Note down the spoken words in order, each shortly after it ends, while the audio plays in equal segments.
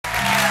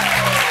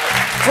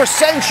For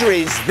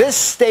centuries, this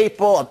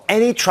staple of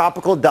any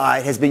tropical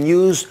diet has been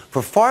used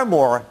for far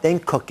more than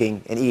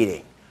cooking and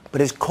eating.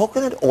 But is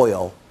coconut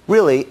oil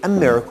really a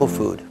miracle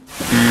food?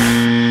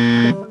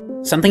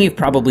 Something you've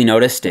probably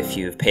noticed if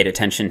you've paid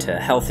attention to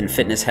health and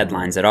fitness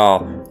headlines at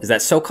all is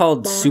that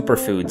so-called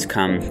superfoods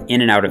come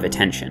in and out of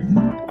attention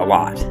a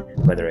lot.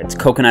 Whether it's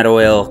coconut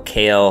oil,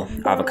 kale,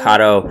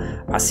 avocado,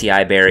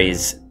 acai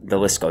berries, the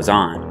list goes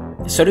on.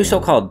 So do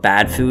so-called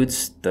bad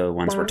foods, the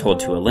ones we're told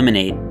to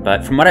eliminate,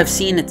 but from what I've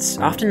seen, it's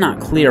often not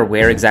clear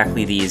where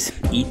exactly these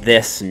eat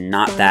this,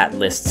 not that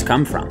lists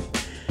come from.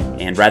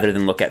 And rather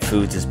than look at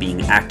foods as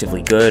being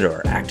actively good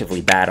or actively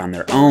bad on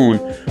their own,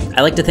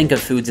 I like to think of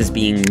foods as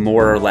being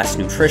more or less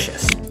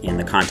nutritious in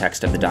the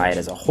context of the diet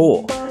as a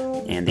whole.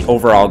 And the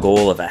overall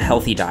goal of a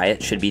healthy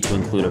diet should be to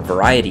include a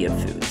variety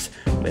of foods,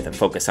 with a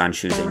focus on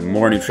choosing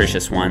more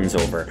nutritious ones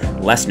over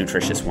less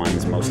nutritious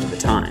ones most of the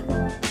time.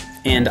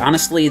 And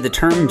honestly, the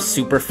term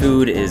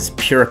superfood is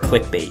pure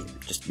clickbait,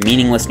 just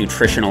meaningless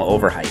nutritional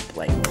overhype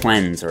like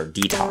cleanse or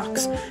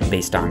detox,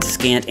 based on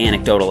scant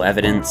anecdotal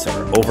evidence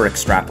or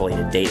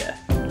over-extrapolated data.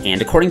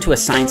 And according to a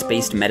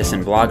science-based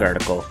medicine blog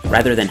article,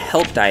 rather than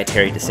help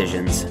dietary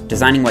decisions,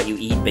 designing what you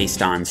eat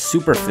based on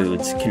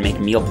superfoods can make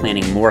meal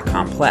planning more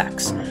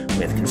complex,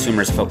 with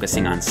consumers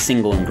focusing on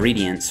single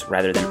ingredients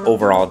rather than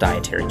overall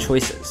dietary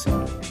choices.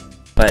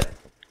 But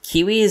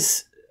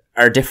kiwis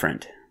are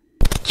different.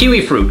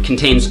 Kiwi fruit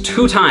contains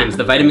 2 times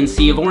the vitamin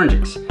C of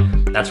oranges.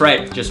 That's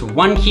right, just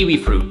 1 kiwi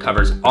fruit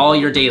covers all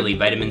your daily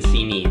vitamin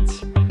C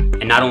needs.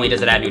 And not only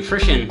does it add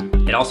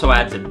nutrition, it also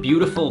adds a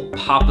beautiful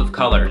pop of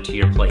color to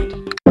your plate.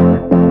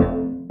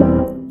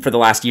 For the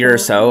last year or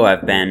so,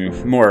 I've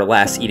been more or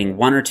less eating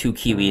 1 or 2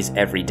 kiwis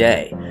every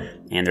day,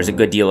 and there's a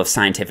good deal of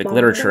scientific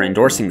literature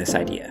endorsing this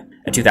idea.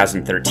 A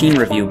 2013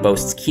 review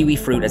boasts kiwi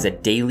fruit as a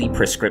daily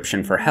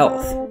prescription for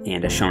health,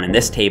 and as shown in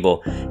this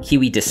table,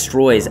 kiwi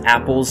destroys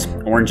apples,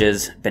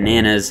 oranges,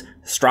 bananas,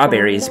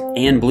 strawberries,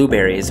 and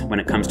blueberries when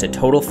it comes to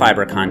total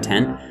fiber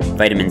content,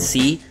 vitamin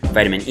C,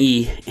 vitamin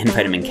E, and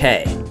vitamin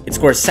K. It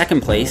scores second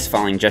place,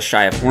 falling just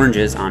shy of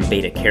oranges on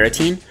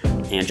beta-carotene,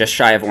 and just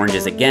shy of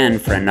oranges again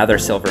for another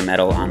silver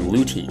medal on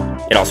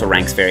lutein. It also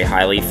ranks very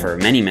highly for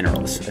many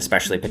minerals,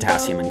 especially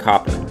potassium and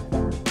copper.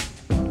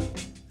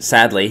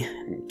 Sadly,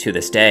 to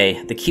this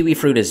day, the kiwi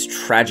fruit is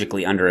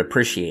tragically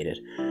underappreciated,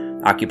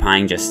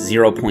 occupying just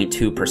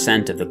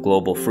 0.2% of the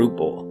global fruit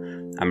bowl,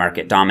 a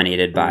market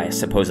dominated by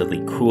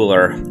supposedly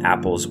cooler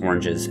apples,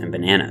 oranges, and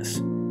bananas.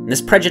 And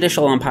this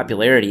prejudicial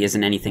unpopularity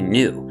isn't anything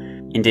new.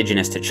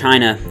 Indigenous to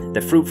China,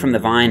 the fruit from the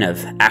vine of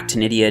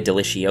Actinidia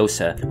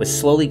deliciosa was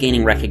slowly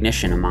gaining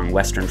recognition among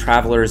Western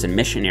travelers and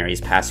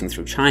missionaries passing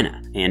through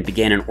China, and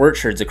began in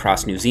orchards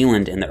across New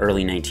Zealand in the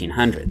early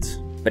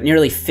 1900s. But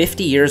nearly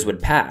 50 years would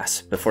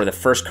pass before the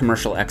first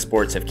commercial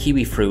exports of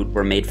kiwi fruit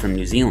were made from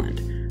New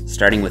Zealand,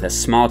 starting with a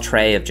small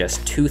tray of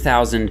just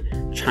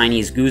 2,000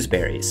 Chinese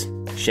gooseberries,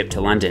 shipped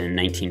to London in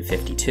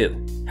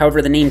 1952.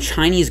 However, the name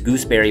Chinese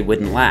gooseberry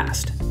wouldn't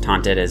last,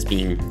 taunted as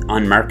being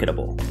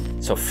unmarketable.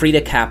 So Frida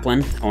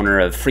Kaplan,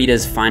 owner of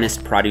Frida's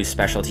Finest Produce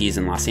Specialties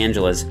in Los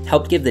Angeles,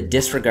 helped give the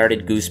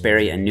disregarded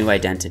gooseberry a new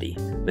identity.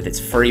 With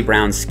its furry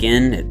brown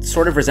skin, it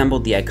sort of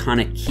resembled the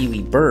iconic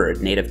kiwi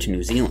bird native to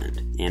New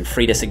Zealand. And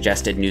Frida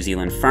suggested New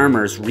Zealand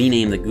farmers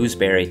rename the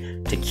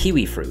gooseberry to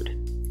kiwi fruit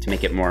to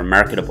make it more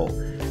marketable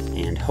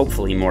and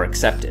hopefully more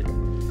accepted.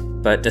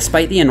 But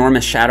despite the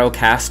enormous shadow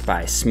cast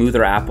by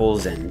smoother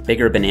apples and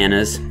bigger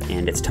bananas,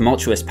 and its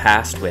tumultuous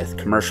past with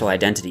commercial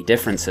identity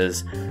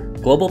differences,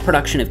 global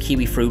production of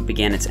kiwi fruit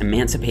began its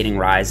emancipating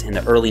rise in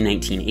the early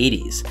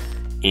 1980s,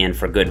 and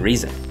for good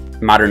reason.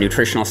 Modern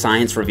nutritional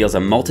science reveals a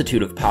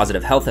multitude of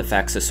positive health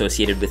effects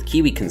associated with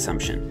kiwi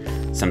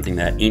consumption, something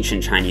that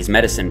ancient Chinese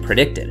medicine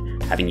predicted,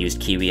 having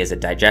used kiwi as a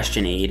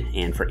digestion aid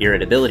and for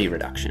irritability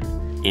reduction.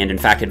 And in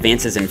fact,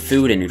 advances in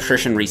food and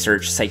nutrition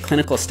research cite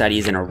clinical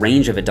studies in a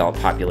range of adult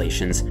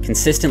populations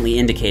consistently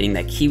indicating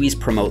that kiwis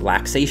promote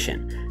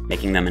laxation,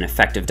 making them an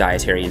effective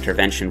dietary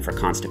intervention for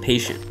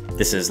constipation.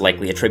 This is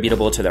likely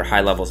attributable to their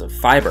high levels of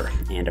fiber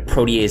and a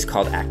protease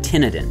called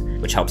actinidin,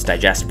 which helps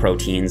digest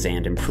proteins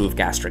and improve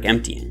gastric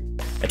emptying.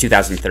 A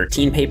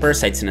 2013 paper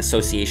cites an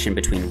association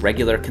between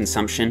regular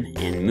consumption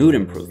and mood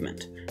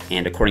improvement,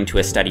 and according to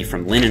a study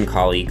from Lin and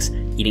colleagues,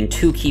 eating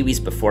 2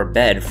 kiwis before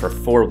bed for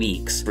 4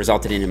 weeks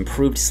resulted in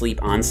improved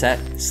sleep onset,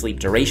 sleep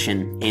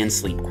duration, and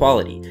sleep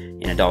quality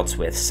in adults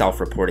with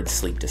self-reported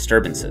sleep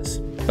disturbances.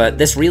 But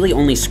this really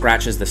only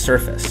scratches the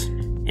surface.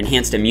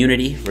 Enhanced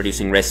immunity,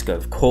 reducing risk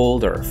of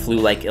cold or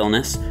flu-like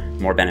illness,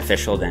 more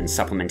beneficial than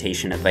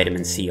supplementation of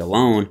vitamin C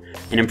alone,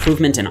 an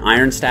improvement in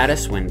iron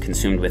status when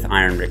consumed with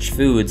iron-rich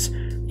foods,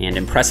 and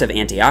impressive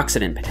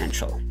antioxidant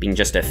potential, being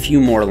just a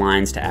few more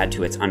lines to add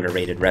to its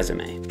underrated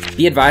resume.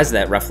 Be advised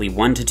that roughly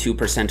 1 to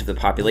 2% of the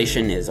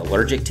population is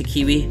allergic to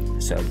kiwi,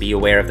 so be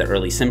aware of the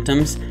early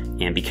symptoms,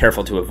 and be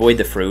careful to avoid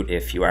the fruit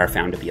if you are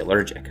found to be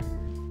allergic.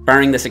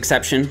 Barring this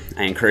exception,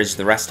 I encourage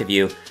the rest of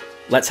you,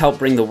 let's help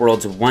bring the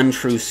world's one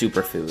true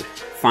superfood,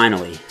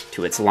 finally,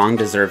 to its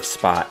long-deserved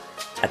spot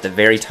at the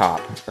very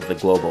top of the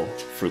global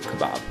fruit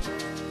kebab.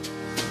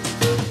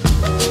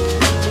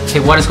 Hey,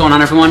 what is going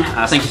on, everyone?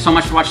 Thank you so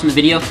much for watching the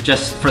video.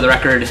 Just for the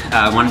record,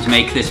 I wanted to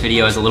make this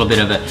video as a little bit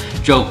of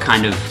a joke,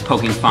 kind of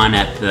poking fun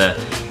at the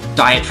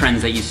diet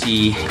trends that you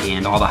see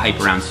and all the hype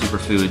around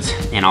superfoods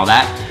and all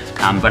that.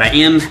 But I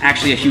am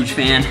actually a huge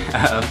fan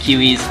of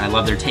Kiwis. I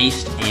love their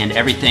taste, and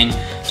everything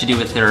to do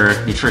with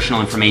their nutritional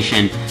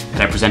information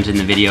that I presented in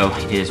the video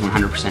is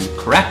 100%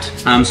 correct.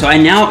 So I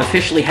now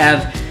officially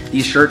have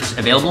these shirts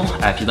available.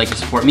 If you'd like to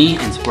support me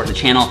and support the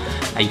channel,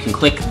 you can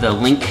click the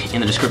link in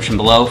the description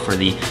below for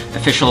the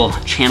official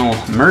channel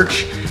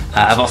merch.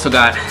 I've also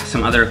got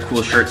some other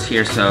cool shirts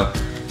here. So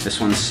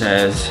this one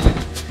says,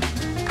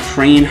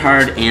 train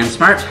hard and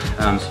smart.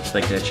 So if you'd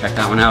like to check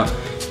that one out,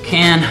 you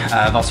can.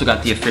 I've also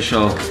got the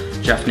official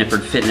Jeff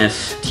Nippard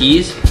Fitness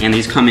tees, and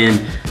these come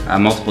in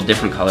multiple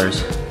different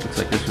colors. Looks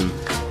like this one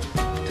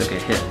took a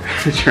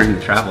hit during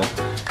the travel.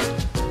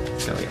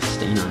 It's got like a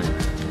stain on it.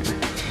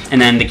 And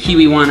then the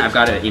Kiwi one, I've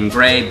got it in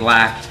gray,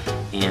 black,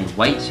 and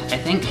white, I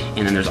think.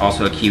 And then there's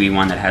also a Kiwi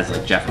one that has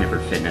like Jeff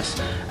Nippard Fitness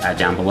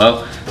down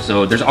below.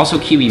 So there's also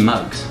Kiwi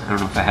mugs. I don't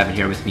know if I have it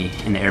here with me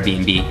in the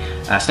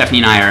Airbnb. Stephanie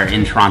and I are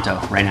in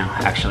Toronto right now,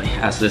 actually.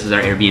 So this is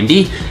our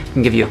Airbnb. I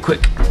can give you a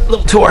quick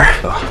little tour.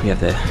 Oh, we have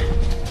the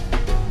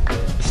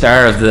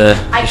star of the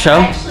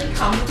show. I actually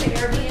come with the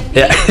Airbnb.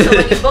 Yeah. So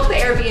when you book the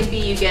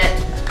Airbnb, you get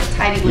a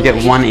tiny little You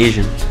get one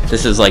Asian.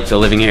 This is like the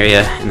living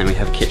area, and then we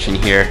have a kitchen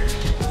here,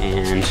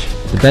 and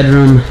the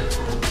bedroom,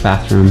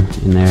 bathroom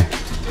in there.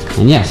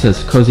 And yeah, so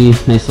it's a cozy,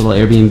 nice little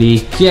Airbnb.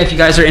 So yeah, if you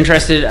guys are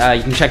interested,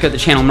 you can check out the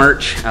channel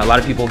merch. A lot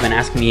of people have been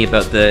asking me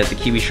about the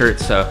Kiwi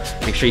shirts, so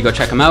make sure you go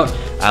check them out.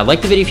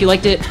 Like the video if you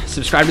liked it,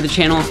 subscribe to the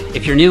channel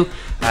if you're new.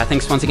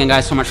 Thanks once again,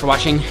 guys, so much for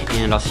watching,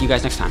 and I'll see you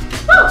guys next time.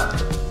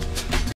 Woo!